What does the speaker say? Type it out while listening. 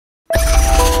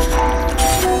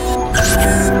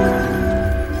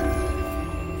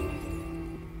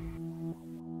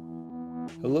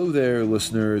Hello there,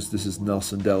 listeners. This is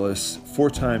Nelson Dellis,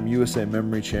 four-time USA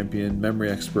memory champion, memory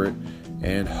expert,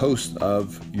 and host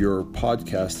of your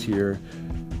podcast here,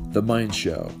 The Mind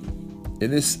Show. In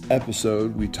this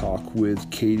episode, we talk with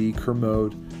Katie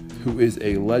Kermode, who is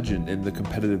a legend in the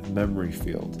competitive memory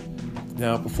field.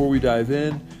 Now, before we dive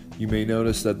in, you may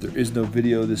notice that there is no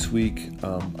video this week.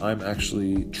 I'm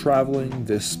actually traveling.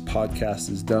 This podcast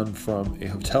is done from a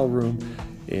hotel room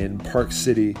in Park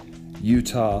City,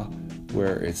 Utah,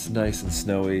 where it's nice and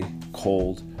snowy,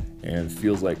 cold, and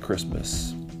feels like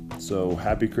Christmas. So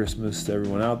happy Christmas to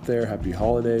everyone out there, happy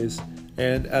holidays.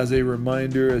 And as a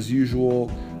reminder, as usual,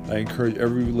 I encourage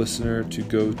every listener to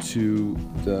go to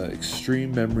the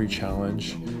Extreme Memory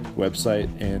Challenge website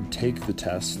and take the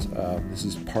test. This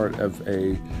is part of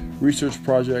a research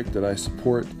project that I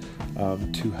support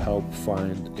to help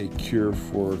find a cure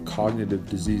for cognitive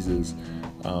diseases,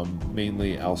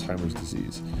 mainly Alzheimer's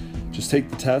disease. Just take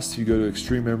the test. You go to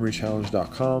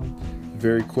extremememorychallenge.com.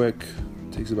 Very quick.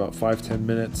 Takes about 5-10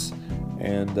 minutes.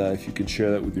 And if you could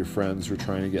share that with your friends, we're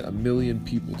trying to get 1 million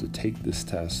people to take this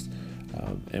test.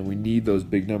 And we need those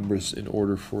big numbers in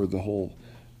order for the whole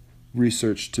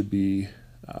research to be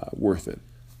worth it.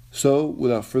 So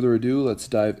without further ado, let's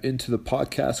dive into the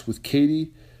podcast with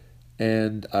Katie.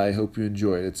 And I hope you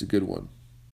enjoy it. It's a good one.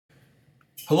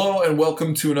 Hello and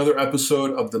welcome to another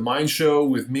episode of The Mind Show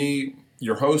with me,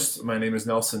 your host. My name is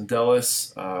Nelson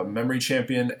Dellis, memory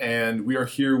champion, and we are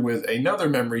here with another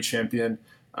memory champion,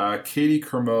 Katie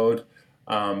Kermode,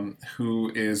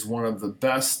 who is one of the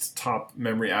best top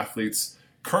memory athletes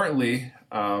currently.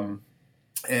 And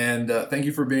thank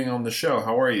you for being on the show.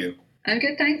 How are you? I'm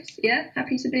good, thanks. Yeah,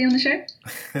 happy to be on the show.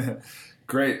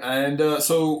 Great. And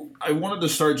so I wanted to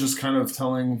start just kind of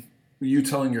telling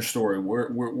your story.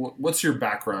 What's your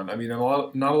background? I mean,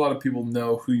 not a lot of people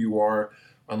know who you are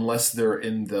unless they're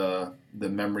in the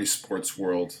memory sports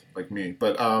world like me.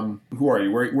 But who are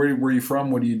you? Where are you from?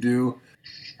 What do you do?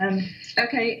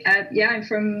 Okay. I'm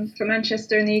from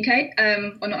Manchester in the UK.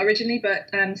 Well, not originally, but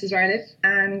this is where I live.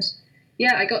 And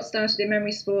yeah, I got started in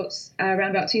memory sports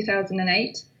around about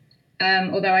 2008.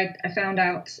 Although I found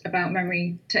out about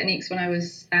memory techniques when I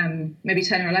was maybe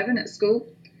 10 or 11 at school.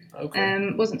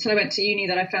 Okay. Wasn't until I went to uni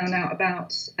that I found out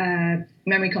about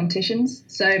memory competitions.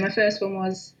 So my first one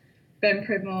was Ben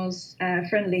Pridmore's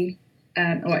friendly,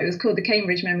 or it was called the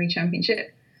Cambridge Memory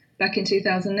Championship back in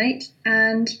 2008.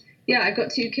 And yeah, I've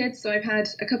got 2 kids, so I've had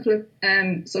a couple of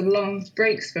sort of long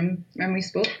breaks from memory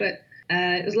sport, but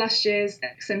it was last year's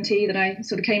XMT that I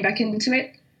sort of came back into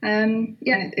it.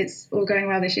 It's all going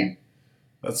well this year.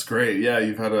 That's great. Yeah,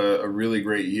 you've had a really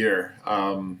great year.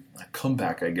 A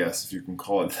comeback, I guess, if you can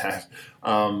call it that.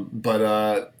 Or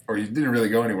you didn't really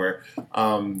go anywhere.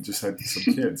 Just had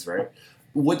some kids, right?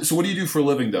 So what do you do for a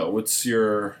living, though? What's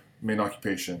your main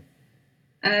occupation?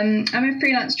 I'm a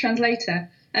freelance translator.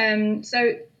 It's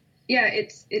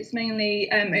mainly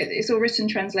it's all written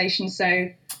translation. So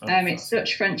it's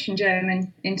Dutch, French, and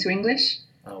German into English.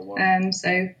 Oh wow!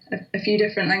 So a few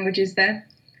different languages there.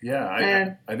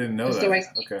 Yeah, I didn't know that. Always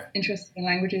okay. Interested in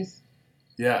languages.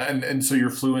 Yeah, and so you're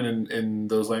fluent in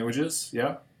those languages,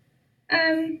 yeah?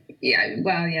 I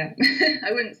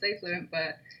wouldn't say fluent,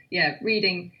 but yeah,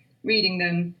 reading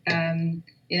them.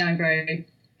 I'm very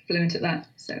fluent at that.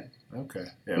 So. Okay.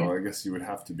 Yeah. Well, I guess you would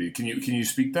have to be. Can you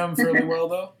speak them fairly well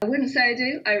though? I wouldn't say I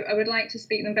do. I would like to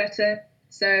speak them better.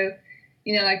 So,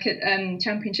 like at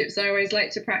championships, I always like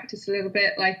to practice a little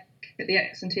bit. Like at the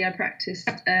XMT, I practiced.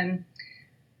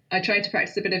 I tried to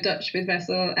practice a bit of Dutch with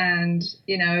Vessel, and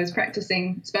I was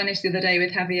practicing Spanish the other day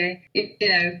with Javier.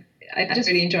 I just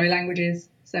really enjoy languages,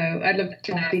 so I'd love to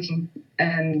try speaking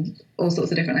all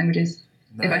sorts of different languages.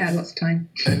 Nice. If I had lots of time.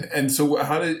 And so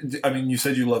you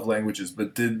said you love languages,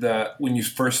 but did that, when you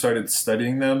first started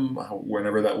studying them,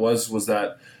 whenever that was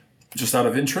that just out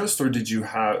of interest, or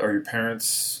are your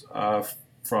parents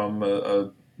from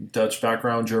a Dutch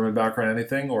background, German background,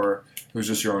 anything, or it was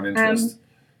just your own interest?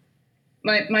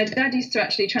 My dad used to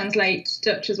actually translate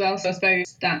Dutch as well, so I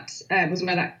suppose that was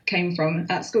where that came from.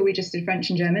 At school, we just did French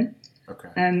and German.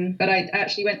 Okay. But I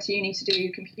actually went to uni to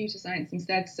do computer science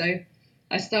instead, so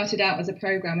I started out as a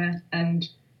programmer, and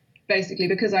basically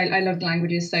because I loved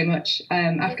languages so much,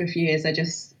 after a few years I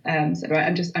just said, right,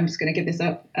 I'm just going to give this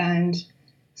up and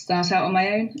start out on my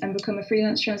own and become a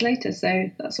freelance translator.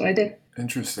 So that's what I did.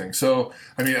 Interesting. So,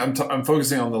 I'm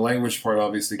focusing on the language part,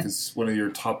 obviously, because one of your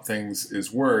top things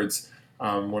is words.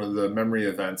 One of the memory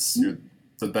events, you're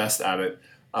the best at it.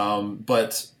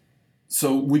 But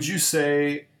so would you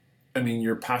say,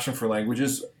 your passion for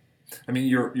languages,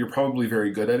 you're probably very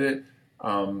good at it,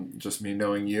 just me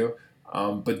knowing you.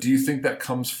 But do you think that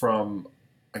comes from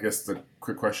I guess the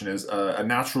quick question is a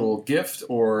natural gift,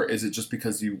 or is it just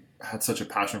because you had such a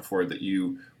passion for it that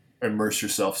you immersed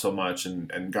yourself so much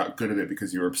and got good at it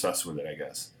because you were obsessed with it, I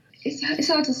guess? It's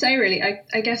hard to say, really.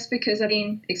 I guess because I've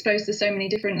been exposed to so many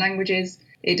different languages,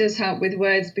 it does help with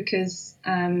words because,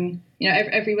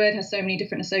 every word has so many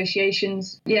different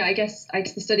associations. Yeah, I guess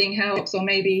the studying helps, or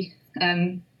maybe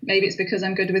it's because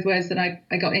I'm good with words that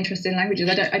I got interested in languages.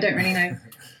 I don't really know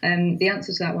the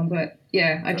answer to that one, but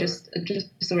yeah, I've just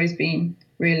always been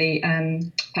really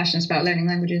passionate about learning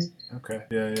languages. Okay.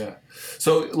 Yeah.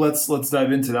 So let's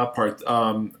dive into that part.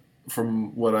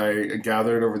 From what I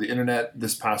gathered over the internet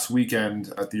this past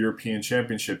weekend at the European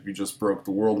Championship, you just broke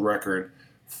the world record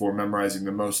for memorizing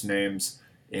the most names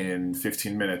in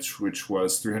 15 minutes, which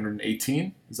was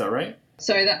 318. Is that right?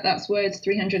 Sorry, that's words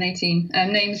 318.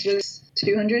 Names was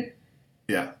 200.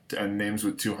 Yeah, and names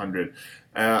with 200.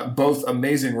 Both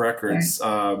amazing records.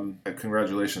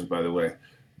 Congratulations, by the way.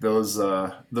 Those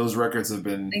records have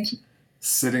been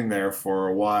sitting there for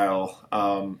a while,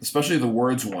 especially the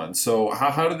words one. So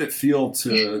how did it feel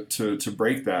to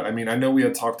break that? I mean, I know we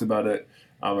had talked about it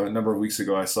a number of weeks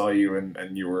ago. I saw you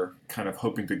and you were kind of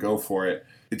hoping to go for it.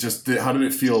 How did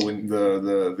it feel when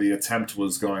the attempt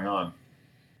was going on?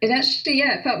 It actually,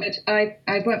 it felt good. I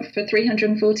went for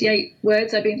 348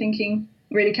 words. I've been thinking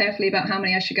really carefully about how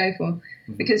many I should go for,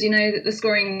 because that the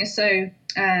scoring is so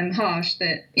harsh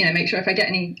that make sure if I get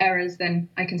any errors, then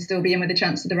I can still be in with a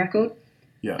chance of the record.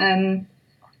 Yeah.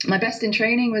 My best in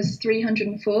training was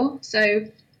 304. So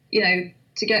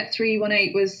to get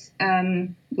 318 was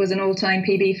an all-time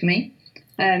PB for me.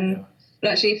 But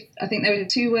actually, I think there were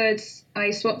 2 words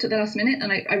I swapped at the last minute,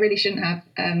 and I really shouldn't have.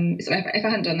 So if I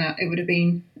hadn't done that, it would have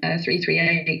been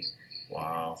 338.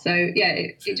 Wow. So yeah,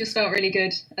 it just felt really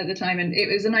good at the time, and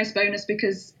it was a nice bonus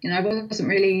because I wasn't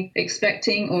really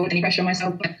expecting or any pressure on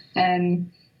myself.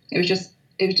 It was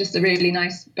just a really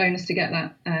nice bonus to get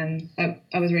that.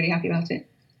 I was really happy about it.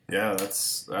 Yeah,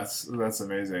 that's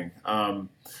amazing.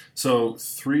 So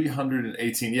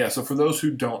 318. Yeah. So for those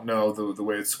who don't know, the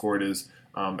way it's scored is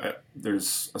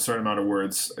there's a certain amount of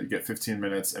words. You get 15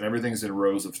 minutes, and everything's in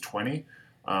rows of 20.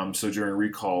 So during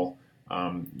recall,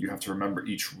 you have to remember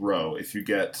each row. If you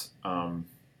get one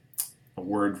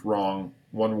word wrong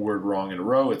in a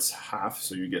row, it's half.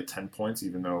 So you get 10 points,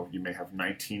 even though you may have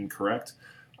 19 correct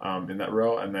in that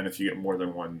row. And then if you get more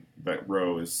than one, that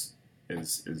row is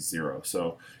 0.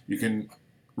 So you can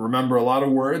remember a lot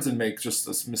of words and make just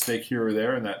a mistake here or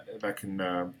there, and that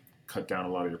can cut down a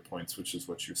lot of your points, which is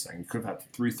what you're saying. You could have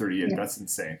had 338. Yeah. That's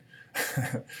insane.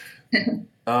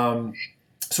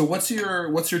 So what's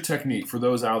your technique for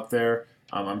those out there?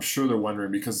 I'm sure they're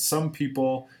wondering, because some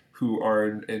people who are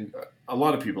in a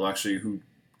lot of people actually who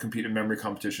compete in memory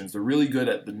competitions, they're really good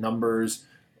at the numbers,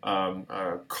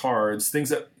 cards, things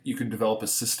that you can develop a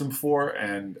system for,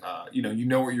 and you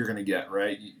know what you're going to get,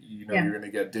 right? You're going to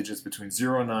get digits between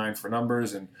 0 and 9 for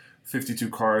numbers, and 52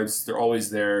 cards. They're always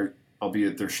there,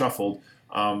 albeit they're shuffled.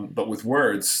 But with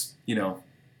words,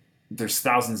 there's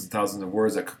thousands and thousands of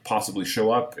words that could possibly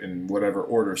show up in whatever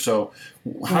order. So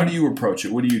how do you approach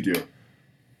it? What do you do?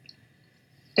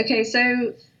 Okay,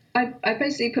 so I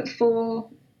basically put 4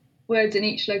 words in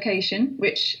each location,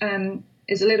 which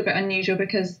is a little bit unusual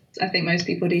because I think most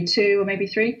people do 2 or maybe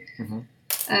 3.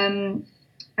 Mm-hmm.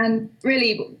 And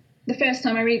really, the first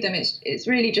time I read them, it's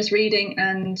really just reading,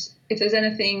 and if there's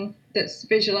anything that's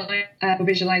visualize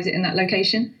it in that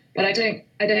location. But I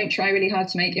don't try really hard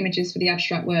to make images for the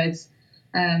abstract words.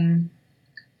 I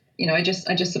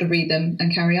just sort of read them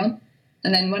and carry on.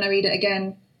 And then when I read it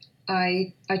again,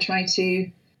 I try to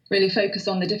really focus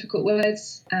on the difficult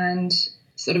words and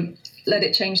sort of let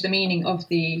it change the meaning of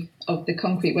the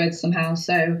concrete words somehow.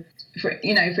 So for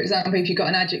example, if you've got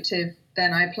an adjective,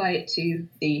 then I apply it to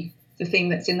the thing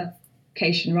that's in the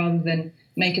location rather than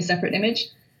make a separate image.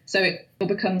 So it all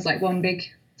becomes like one big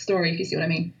story, if you see what I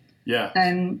mean. Yeah.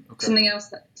 Okay. Something else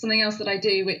that I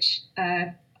do, which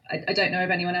I don't know of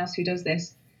anyone else who does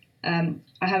this. I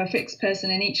have a fixed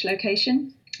person in each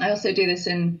location. I also do this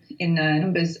in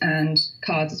numbers and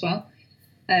cards as well.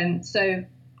 So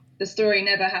the story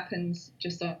never happens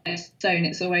just on its own.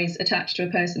 It's always attached to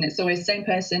a person. It's always the same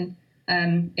person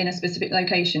in a specific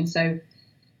location. So,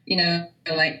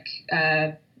 like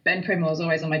Ben Primmore's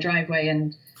always on my driveway,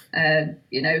 and a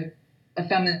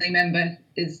family member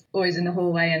is always in the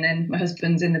hallway, and then my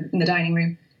husband's in the dining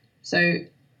room. So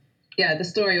yeah, the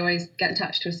story always gets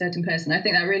attached to a certain person. I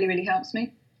think that really, really helps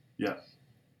me. Yeah.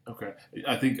 Okay.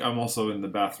 I think I'm also in the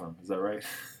bathroom. Is that right?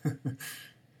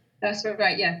 That's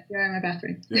right. Yeah, you're in my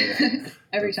bathroom. Yeah.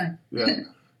 Every time. Yeah.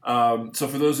 So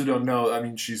for those who don't know, I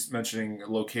mean, she's mentioning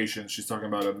location. She's talking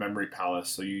about a memory palace.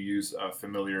 So you use a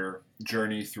familiar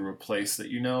journey through a place that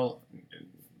you know. And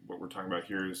what we're talking about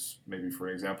here is maybe, for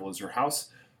example, is your house.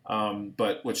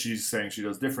 But what she's saying she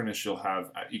does different is she'll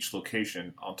have at each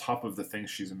location, on top of the things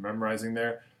she's memorizing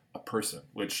there, a person,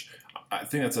 which I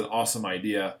think that's an awesome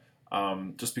idea,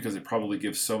 just because it probably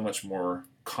gives so much more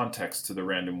context to the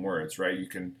random words, right? You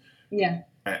can, Yeah,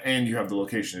 and you have the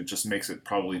location. It just makes it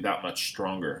probably that much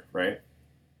stronger, right?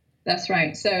 that's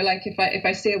right. So like if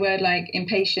I see a word like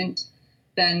impatient,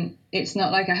 then it's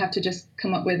not like I have to just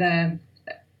come up with a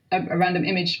random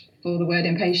image for the word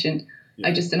impatient. Yeah.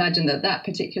 I just imagine that that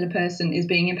particular person is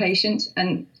being impatient,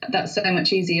 and that's so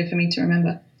much easier for me to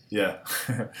remember. Yeah.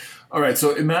 All right.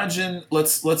 So imagine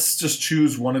let's just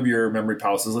choose one of your memory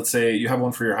palaces. Let's say you have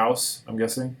one for your house. I'm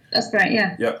guessing. That's right.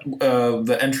 Yeah. Yeah.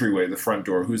 The entryway, the front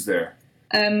door. Who's there?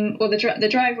 Well, the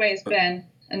driveway is Ben,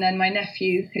 and then my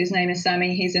nephew, whose name is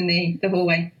Sammy, he's in the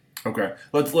hallway. Okay.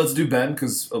 Let's do Ben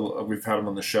because we've had him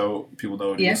on the show. People know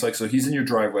what he looks like. So he's in your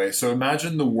driveway. So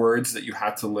imagine the words that you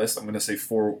had to list. I'm going to say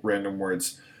 4 random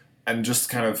words, and just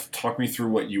kind of talk me through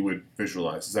what you would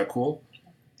visualize. Is that cool?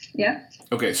 Yeah.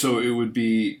 Okay. So it would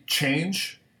be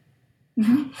change,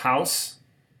 house,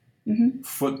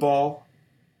 football,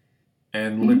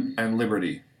 and and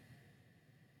liberty.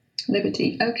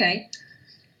 Liberty. Okay.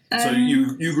 So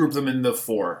you group them in the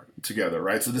 4 together,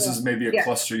 right? So this is maybe a Yeah.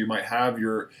 cluster you might have.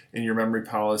 You're in your memory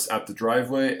palace at the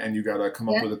driveway, and you got to come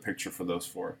up with a picture for those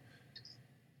 4.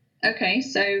 Okay,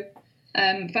 so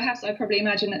for house, I'd probably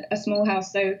imagine a small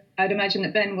house. So I'd imagine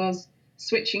that Ben was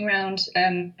switching around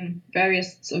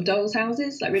various sort of dolls'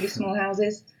 houses, like really small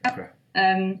houses. Okay.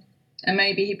 And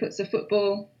maybe he puts a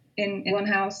football in one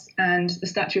house and the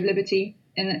Statue of Liberty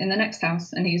in the next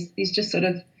house, and he's just sort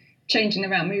of changing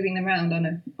them around, moving them around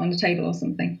on a table or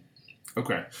something.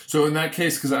 Okay. So in that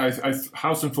case, because I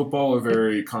house and football are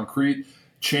very concrete,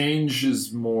 change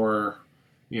is more,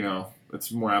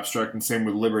 it's more abstract, and same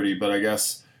with liberty. But I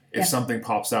guess if something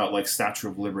pops out like Statue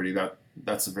of Liberty,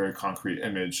 that's a very concrete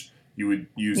image. You would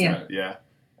use that, yeah.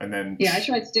 And then I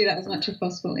tried to do that as much as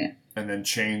possible, yeah. And then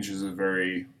change is a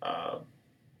very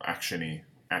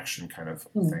action kind of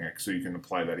thing, so you can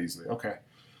apply that easily. Okay,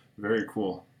 very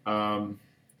cool.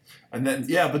 And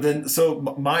then, so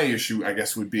my issue, I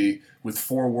guess, would be with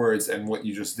 4 words, and what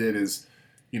you just did is,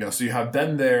 so you have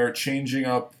Ben there changing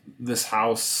up this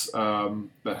house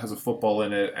that has a football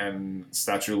in it and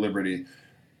Statue of Liberty.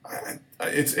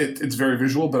 It's very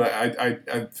visual, but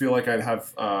I feel like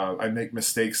I'd make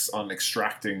mistakes on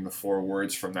extracting the 4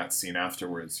 words from that scene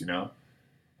afterwards,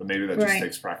 But maybe that just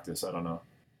takes practice. I don't know.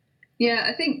 Yeah,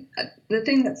 I think the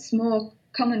thing that's more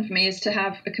common for me is to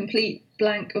have a complete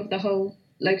blank of the whole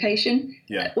location.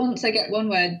 Yeah. Once I get one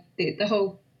word,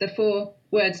 the 4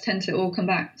 words tend to all come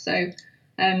back. So,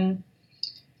 one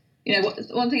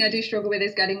thing I do struggle with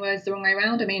is getting words the wrong way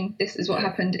around. I mean, this is what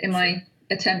happened in my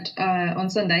attempt on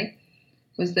Sunday,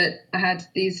 was that I had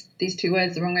these 2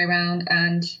 words the wrong way around,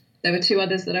 and there were 2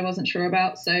 others that I wasn't sure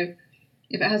about. So,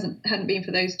 if it hadn't been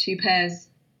for those 2 pairs,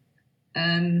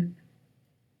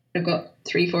 I've got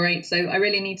 3, 4, 8. So I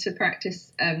really need to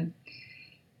practice,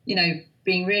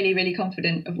 being really, really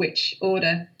confident of which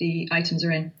order the items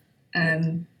are in.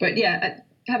 But yeah,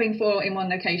 having 4 in one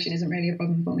location isn't really a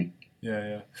problem for me.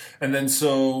 Yeah. And then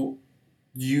so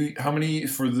how many,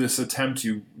 for this attempt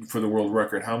for the world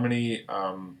record, how many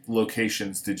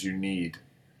locations did you need?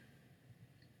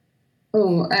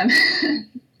 Oh,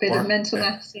 bit of mental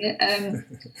maths here.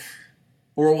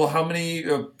 How many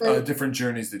different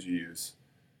journeys did you use?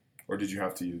 Or did you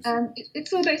have to use?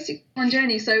 It's all basically one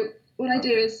journey. So what I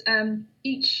do is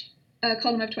each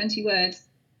column of 20 words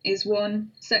is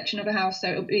one section of a house. So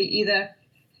it'll be either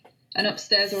an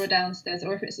upstairs or a downstairs,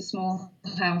 or if it's a small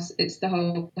house, it's the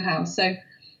whole house. So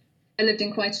I lived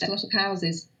in quite a lot of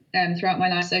houses throughout my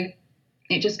life. So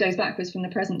it just goes backwards from the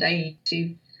present day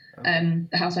to the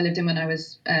house I lived in when I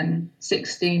was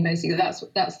 16, basically. That's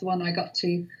the one I got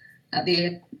to at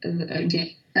the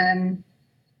end.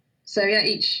 So yeah,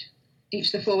 each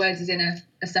of the 4 words is in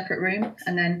a separate room,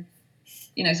 and then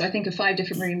so I think of 5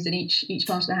 different rooms in each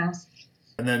part of the house.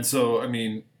 And then so I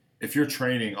mean, if you're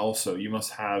training also, you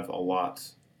must have a lot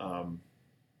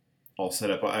all set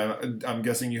up. I'm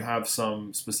guessing you have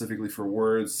some specifically for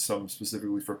words, some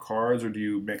specifically for cards, or do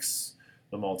you mix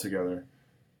them all together?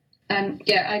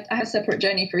 I have a separate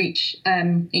journey for each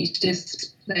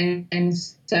discipline.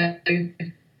 So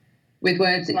with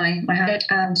words in my head,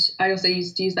 and I also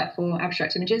used to use that for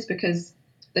abstract images because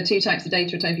the 2 types of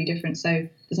data are totally different, so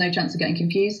there's no chance of getting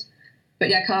confused. But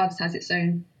yeah, cards has its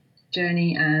own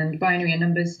journey, and binary and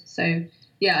numbers. So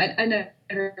yeah, I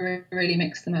never really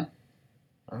mixed them up.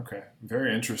 Okay,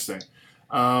 very interesting.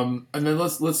 And then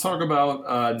let's talk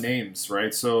about names,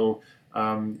 right? So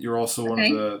you're also one of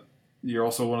Okay.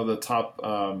 the top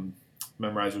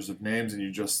memorizers of names, and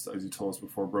you just, as you told us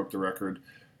before, broke the record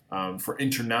for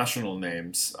international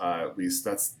names. At least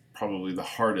that's probably the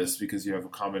hardest because you have a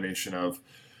combination of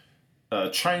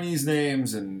Chinese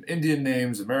names and Indian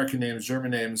names, American names,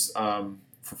 German names.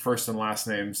 For first and last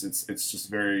names, it's just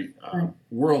very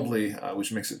worldly,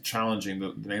 which makes it challenging.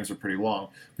 The names are pretty long,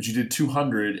 but you did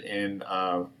 200 in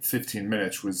 15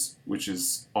 minutes, which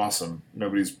is awesome.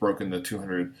 Nobody's broken the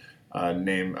 200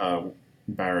 name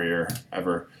barrier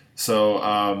ever.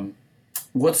 So,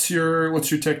 what's your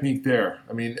technique there?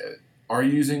 I mean, are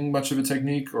you using much of a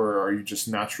technique, or are you just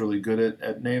naturally good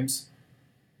at names?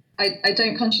 I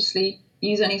don't consciously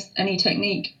use any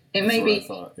technique. It That's may what I be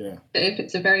thought. Yeah. that if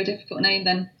it's a very difficult name,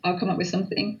 then I'll come up with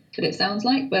something that it sounds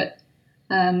like. But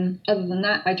other than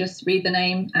that, I just read the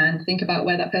name and think about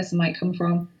where that person might come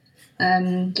from.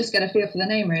 Just get a feel for the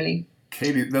name, really.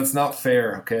 Katie, that's not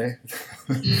fair, okay?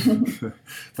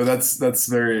 But that's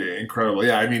very incredible.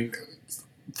 Yeah, I mean,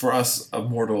 for us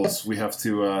mortals, we have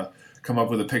to come up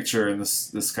with a picture and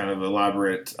this kind of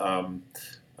elaborate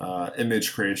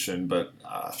image creation. But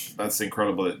that's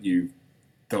incredible that you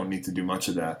don't need to do much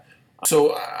of that.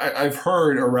 So I've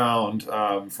heard around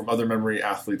from other memory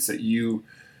athletes that you,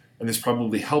 and this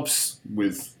probably helps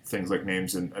with things like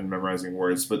names and memorizing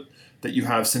words, but that you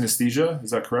have synesthesia.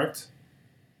 Is that correct?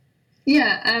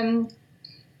 Yeah,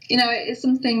 it's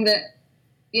something that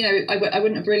I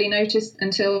wouldn't have really noticed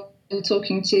until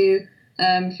talking to,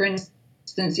 for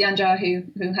instance, Yanja, who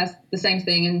has the same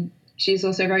thing, and she's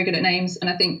also very good at names. And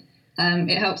I think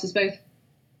it helps us both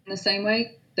in the same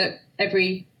way that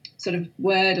every sort of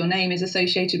word or name is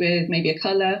associated with maybe a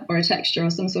color or a texture or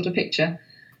some sort of picture.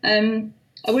 I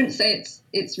wouldn't say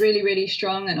it's really, really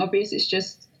strong and obvious. It's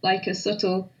just like a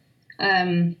subtle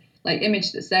like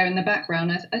image that's there in the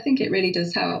background. I think it really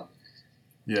does help.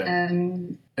 Yeah.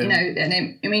 And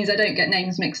it means I don't get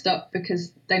names mixed up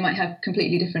because they might have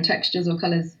completely different textures or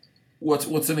colors.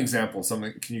 What's an example?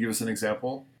 Something? Can you give us an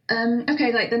example?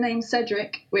 Okay, like the name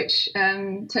Cedric, which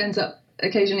turns up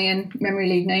occasionally in memory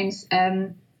league names.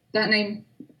 That name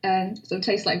sort of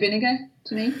tastes like vinegar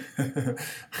to me.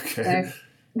 Okay.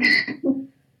 So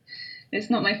it's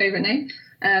not my favourite name.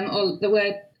 Or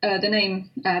the name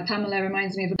Pamela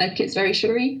reminds me of like it's very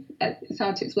sugary. It's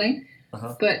hard to explain.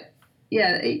 Uh-huh. But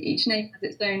yeah, each name has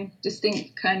its own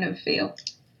distinct kind of feel.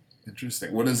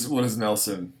 Interesting. What does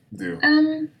Nelson do?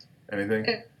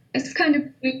 Anything? It's kind of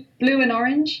blue and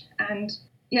orange, and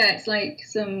yeah, it's like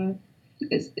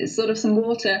it's sort of some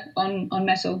water on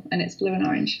metal, and it's blue and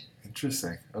orange.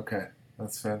 Interesting. Okay,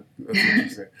 that's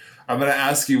interesting. I'm going to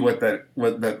ask you what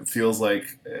that feels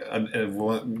like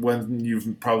when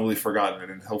you've probably forgotten it,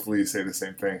 and hopefully you say the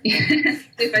same thing.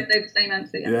 If I say the same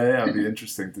answer, yeah. Yeah, it'd be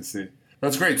interesting to see.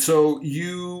 That's great. So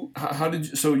you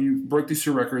broke these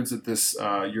two records at this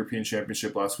European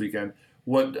Championship last weekend.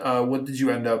 What did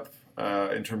you end up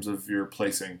in terms of your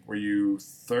placing? Were you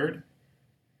third?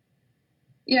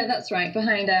 Yeah, that's right.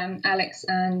 Behind Alex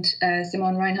and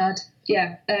Simone Reinhardt.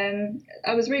 Yeah,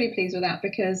 I was really pleased with that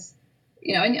because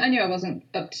I knew I wasn't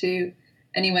up to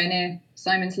anywhere near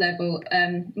Simon's level.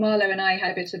 Marlo and I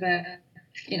had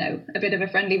a bit of a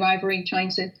friendly rivalry, trying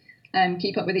to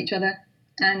keep up with each other.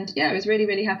 And yeah, I was really,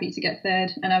 really happy to get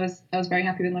third, and I was very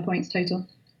happy with my points total.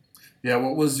 Yeah,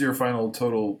 what was your final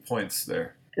total points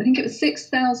there? I think it was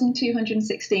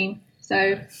 6,216, so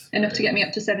nice. enough to get me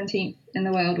up to 17th in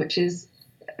the world, which is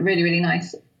really, really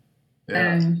nice.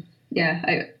 Yeah.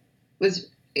 I was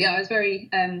very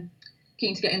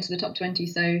keen to get into the top 20,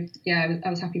 so yeah, I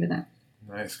was happy with that.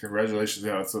 Nice, congratulations!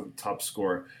 Yeah, that's a top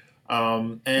score.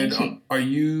 And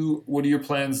what are your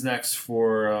plans next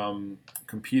for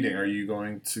competing? Are you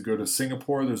going to go to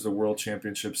Singapore? There's the World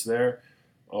Championships there,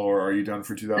 or are you done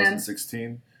for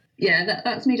 2016? Yeah,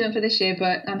 that's me done for this year,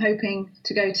 but I'm hoping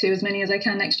to go to as many as I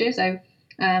can next year. So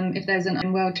if there's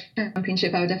an World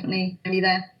Championship, I'll definitely be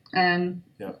there. And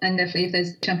definitely if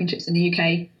there's championships in the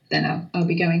UK, then I'll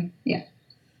be going. Yeah.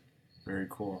 Very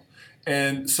cool.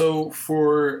 And so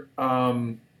for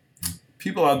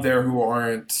people out there who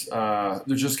aren't,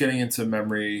 they're just getting into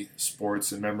memory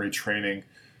sports and memory training,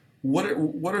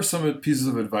 what are some pieces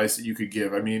of advice that you could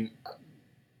give? I mean,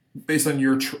 based on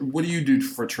what do you do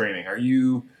for training? Are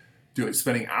you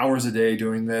spending hours a day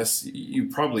doing this? You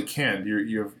probably can.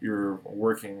 You're a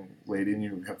working lady and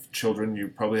you have children. You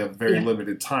probably have very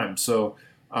limited time. So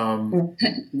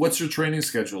what's your training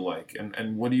schedule like?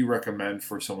 And what do you recommend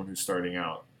for someone who's starting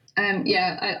out?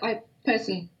 I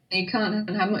personally you can't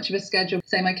have much of a schedule.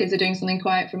 Say my kids are doing something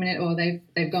quiet for a minute, or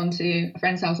they've gone to a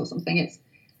friend's house or something.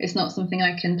 It's not something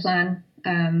I can plan.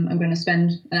 I'm going to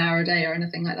spend an hour a day or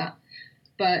anything like that.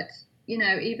 But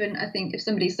even I think if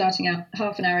somebody's starting out,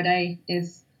 half an hour a day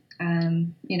is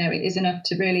it is enough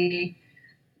to really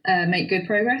make good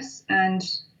progress, and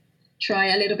try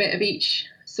a little bit of each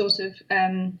sort of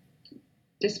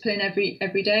discipline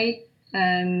every day.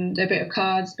 A bit of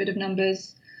cards, a bit of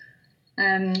numbers.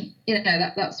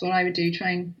 That's what I would do.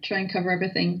 Try and cover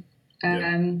everything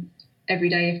every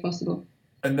day if possible.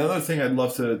 Another thing I'd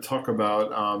love to talk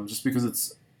about, just because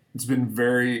it's been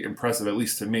very impressive, at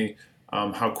least to me,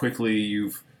 how quickly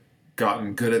you've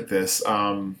gotten good at this,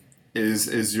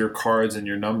 is your cards and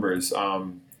your numbers.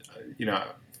 From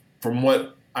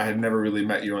what I had never really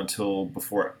met you until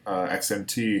before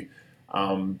XMT,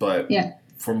 but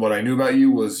from what I knew about you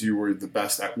was you were the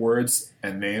best at words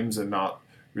and names and not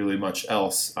really much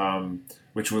else,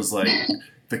 which was like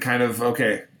the kind of,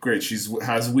 okay, great, she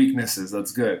has weaknesses,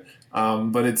 that's good.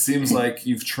 But it seems like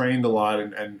you've trained a lot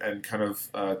and kind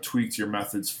of tweaked your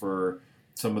methods for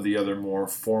some of the other more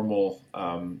formal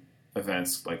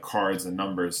events like cards and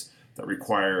numbers that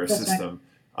require a system.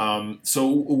 Right. So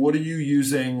what are you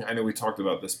using? I know we talked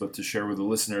about this, but to share with the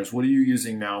listeners, what are you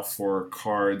using now for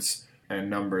cards and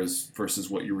numbers versus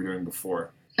what you were doing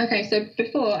before? Okay, so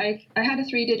before I had a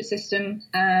 3-digit system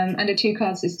and a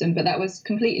 2-card system, but that was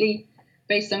completely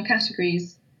based on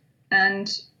categories. And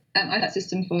I had that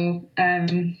system for,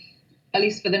 at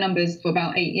least for the numbers, for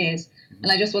about 8 years. Mm-hmm.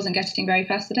 And I just wasn't getting very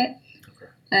fast at it.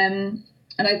 Okay. And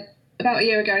about a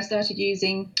year ago, I started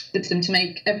using the system to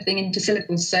make everything into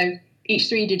syllables. So each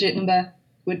 3-digit number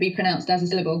would be pronounced as a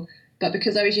syllable. But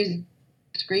because I was using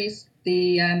categories,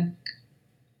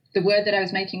 the word that I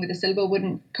was making with the syllable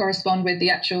wouldn't correspond with the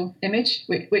actual image,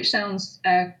 which sounds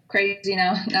crazy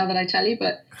now that I tell you,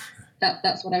 but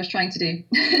that's what I was trying to do.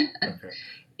 Okay.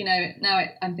 Now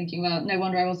I'm thinking, well, no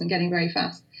wonder I wasn't getting very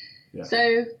fast. Yeah.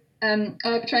 So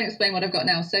I'll try and explain what I've got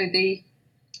now. So the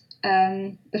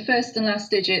first and last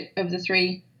digit of the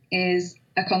 3 is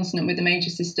a consonant with the major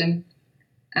system,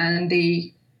 and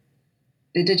the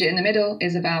digit in the middle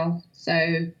is a vowel.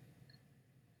 So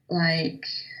like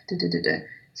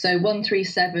So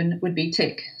 137 would be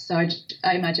tick. So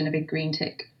I imagine a big green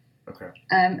tick. Okay.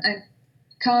 And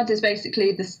cards is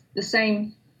basically the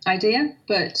same idea,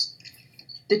 but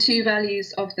the 2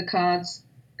 values of the cards,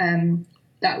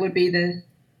 that would be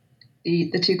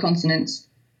the 2 consonants,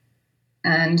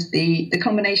 and the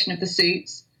combination of the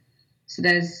suits. So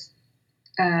there's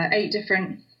 8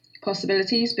 different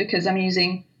possibilities because I'm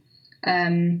using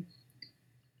only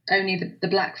the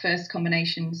black first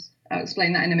combinations. I'll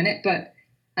explain that in a minute, but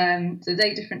so there's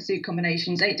 8 different suit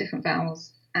combinations, 8 different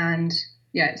vowels, and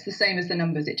it's the same as the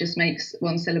numbers. It just makes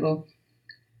one syllable.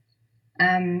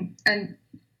 And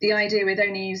the idea with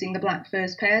only using the black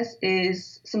first pairs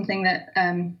is something that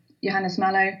Johannes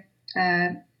Mallow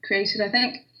created, I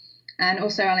think, and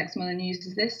also Alex Mullen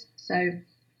uses this. So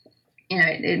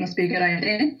it must be a good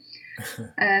idea.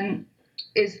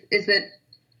 Is that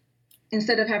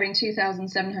instead of having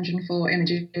 2,704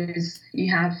 images,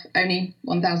 you have only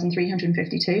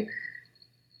 1,352.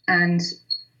 And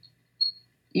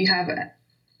you have,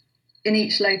 in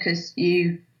each locus,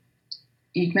 you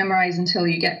memorize until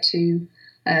you get to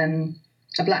a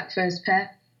black first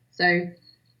pair. So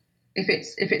if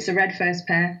it's a red first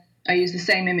pair, I use the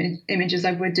same image as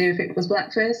I would do if it was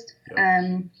black first,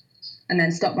 and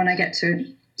then stop when I get to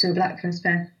a black first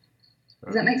pair.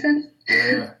 Does that make sense?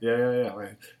 Yeah.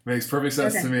 It makes perfect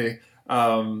sense to me.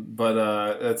 But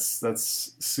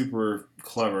that's super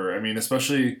clever. I mean,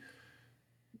 especially,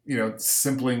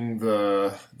 simpling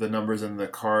the numbers in the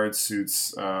card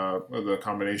suits, or the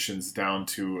combinations down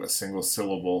to a single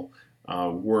syllable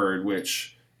word,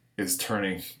 which is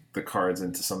turning the cards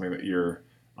into something that you're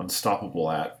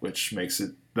unstoppable at, which makes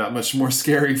it that much more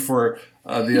scary for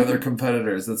the other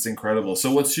competitors. That's incredible.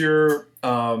 So what's your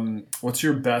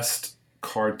best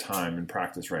card time in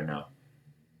practice right now?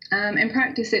 In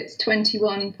practice, it's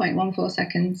 21.14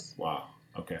 seconds. Wow.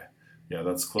 Okay. Yeah,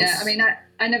 that's close. Yeah, I mean,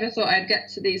 I never thought I'd get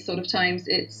to these sort of times.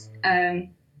 It's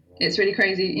really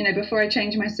crazy. Before I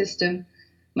changed my system,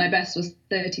 my best was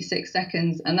 36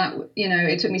 seconds, and that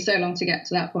it took me so long to get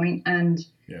to that point, and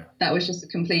that was just a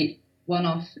complete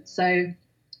one-off. So,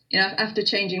 after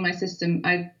changing my system,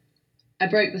 I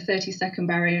broke the 30-second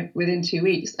barrier within 2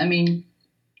 weeks. I mean,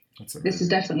 this is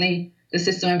definitely the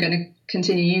system I'm going to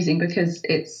continue using because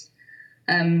it's,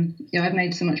 I've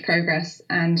made so much progress,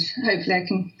 and hopefully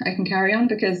I can carry on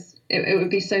because it would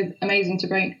be so amazing to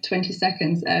break 20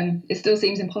 seconds. It still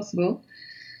seems impossible.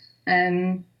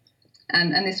 And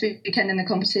this weekend in the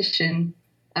competition,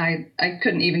 I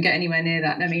couldn't even get anywhere near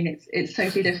that. I mean, it's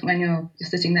totally different when you're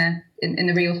sitting there in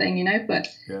the real thing, But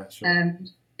yeah, sure.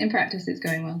 In practice, it's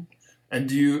going well. And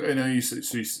I know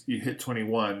you hit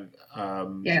 21,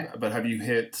 Yeah. but have you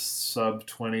hit sub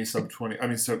 20, sub 20, I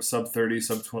mean, sub 30,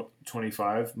 sub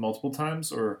 25 multiple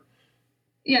times or?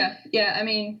 Yeah. I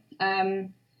mean,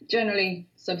 generally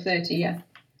sub 30, yeah.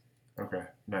 Okay,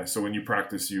 nice. So when you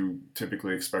practice, you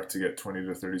typically expect to get 20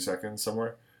 to 30 seconds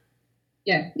somewhere?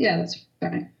 Yeah, that's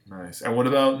right. Nice. And what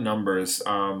about numbers?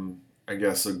 I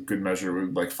guess a good measure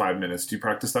would like 5 minutes. Do you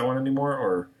practice that one anymore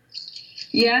or?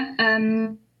 Yeah,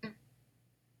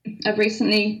 I've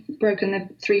recently broken the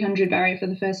 300 barrier for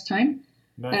the first time.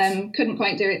 Nice. Couldn't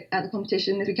quite do it at the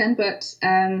competition this weekend, but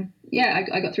I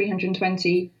got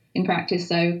 320 in practice.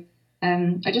 So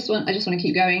I just want to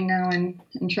keep going now and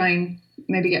try and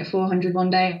maybe get 400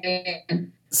 one day.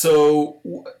 So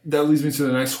that leads me to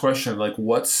the next question. Like,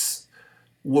 what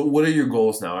are your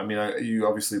goals now? I mean, you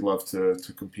obviously love to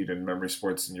compete in memory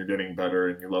sports, and you're getting better,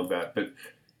 and you love that. But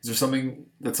is there something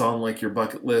that's on like your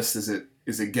bucket list? Is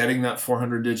it getting that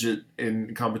 400 digit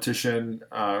in competition,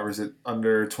 or is it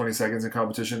under 20 seconds in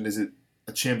competition? Is it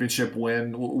a championship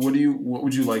win? What would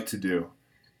you like to do?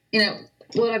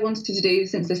 What I wanted to do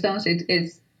since I started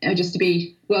is just to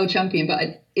be world champion.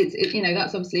 But it's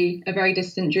that's obviously a very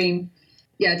distant dream.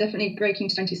 Yeah, definitely breaking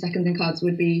 20 seconds in cards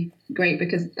would be great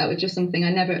because that was just something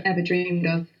I never ever dreamed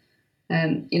of.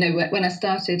 When I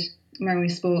started memory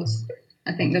sports,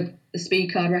 I think the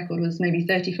speed card record was maybe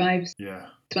 35. Yeah.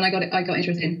 So when I got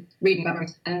interested in reading about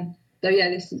it. So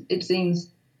yeah, it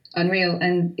seems unreal,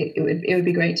 and it would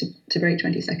be great to break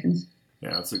 20 seconds.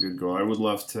 Yeah, that's a good goal. I would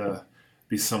love to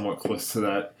be somewhat close to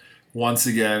that. Once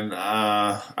again,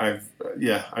 I've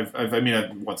never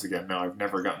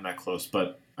gotten that close,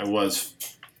 but I was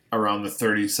around the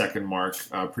 30-second mark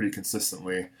pretty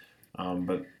consistently.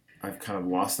 But I've kind of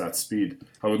lost that speed.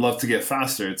 I would love to get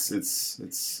faster.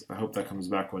 It's. I hope that comes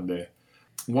back one day.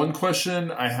 One question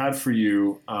I had for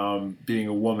you, being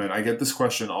a woman, I get this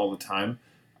question all the time.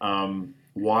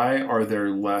 Why are there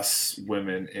less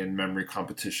women in memory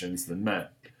competitions than men?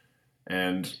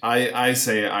 And I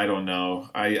say I don't know.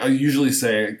 I usually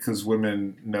say because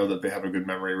women know that they have a good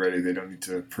memory already, they don't need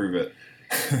to prove it.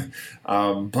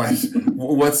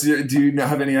 But do you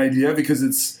have any idea? Because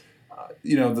it's,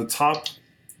 the top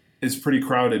is pretty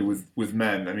crowded with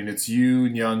men. I mean, it's you,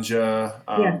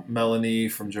 Nyanja, Melanie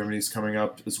from Germany is coming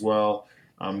up as well.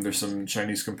 There's some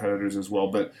Chinese competitors as well,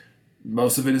 but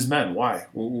most of it is men. Why?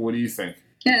 What do you think?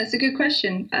 Yeah, it's a good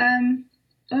question.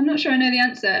 I'm not sure I know the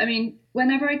answer. I mean,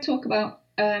 whenever I talk about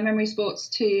memory sports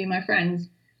to my friends,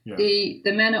 the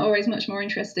men are always much more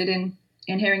interested in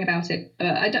hearing about it.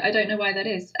 I don't know why that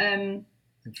is. I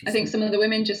think some of the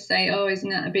women just say, "Oh, isn't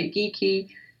that a bit geeky?"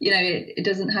 It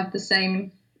doesn't have the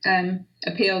same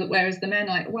appeal. Whereas the men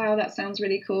are like, "Wow, that sounds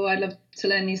really cool. I'd love to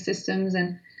learn these systems."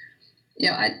 And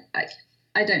I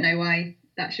don't know why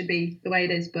that should be the way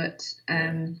it is, but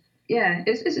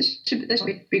it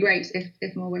should be great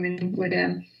if more women would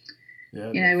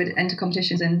would enter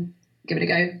competitions and give it a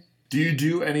go. Do you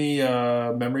do any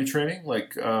memory training,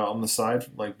 like on the side,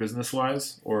 like business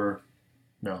wise, or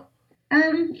no?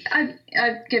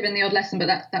 I've given the odd lesson, but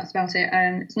that's about it.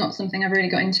 It's not something I've really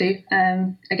got into.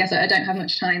 I guess I don't have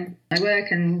much time. I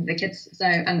work and the kids, so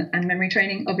and memory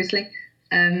training, obviously,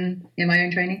 in my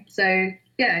own training. So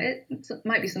yeah, it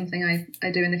might be something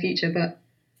I do in the future, but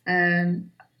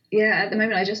at the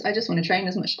moment I just want to train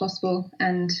as much as possible,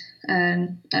 and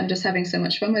I'm just having so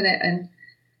much fun with it, and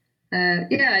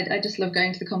I just love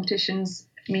going to the competitions,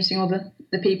 meeting all the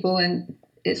people, and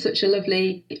it's such a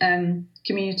lovely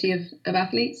community of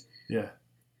athletes. Yeah.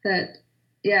 That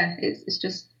it's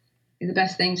just the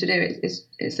best thing to do. It's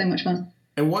so much fun.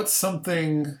 And what's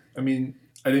something? I mean,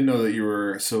 I didn't know that you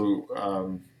were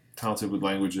so talented with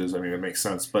languages. I mean, it makes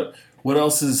sense. But what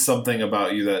else is something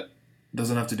about you that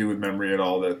doesn't have to do with memory at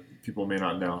all that people may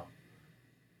not know?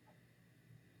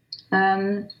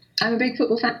 I'm a big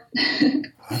football fan.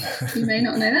 You may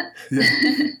not know that. Yeah,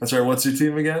 that's right. What's your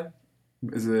team again?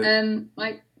 Is it?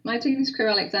 My team's Crew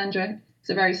Alexandra. It's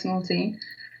a very small team.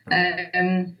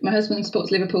 My husband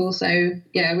supports Liverpool, so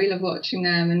yeah, we love watching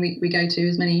them, and we go to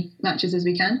as many matches as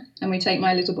we can. And we take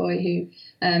my little boy, who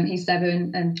he's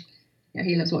 7, and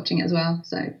he loves watching it as well.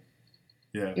 So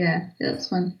yeah, that's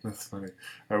fun. That's funny.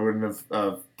 I wouldn't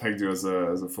have pegged you as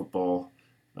a football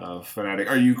fanatic.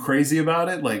 Are you crazy about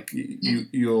it? Like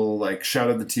you'll like shout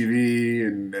at the TV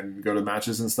and go to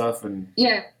matches and stuff, and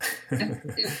yeah.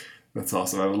 That's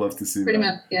awesome. I would love to see Pretty that.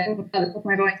 much, yeah. That's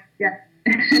my voice, yeah.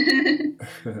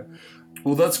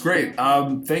 Well, that's great.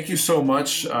 Thank you so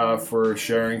much for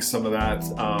sharing some of that.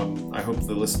 I hope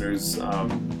the listeners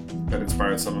that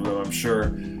inspired some of them. I'm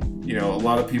sure, a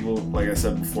lot of people, like I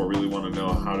said before, really want to know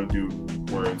how to do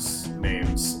words,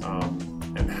 names,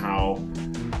 and how,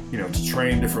 to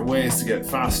train different ways to get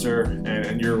faster.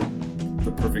 And you're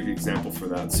the perfect example for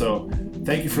that. So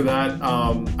thank you for that.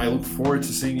 I look forward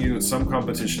to seeing you at some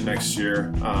competition next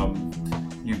year.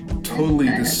 You totally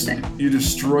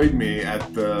destroyed me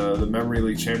at the Memory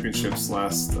League Championships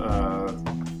last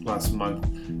month.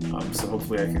 So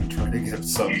hopefully I can try to get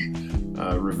some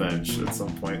revenge at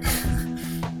some point.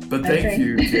 But thank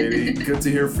you, Katie. Good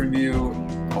to hear from you.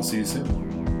 I'll see you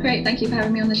soon. Great. Thank you for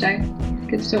having me on the show.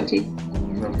 Good to talk to you.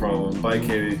 No problem. Bye,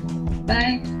 Katie.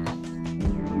 Bye.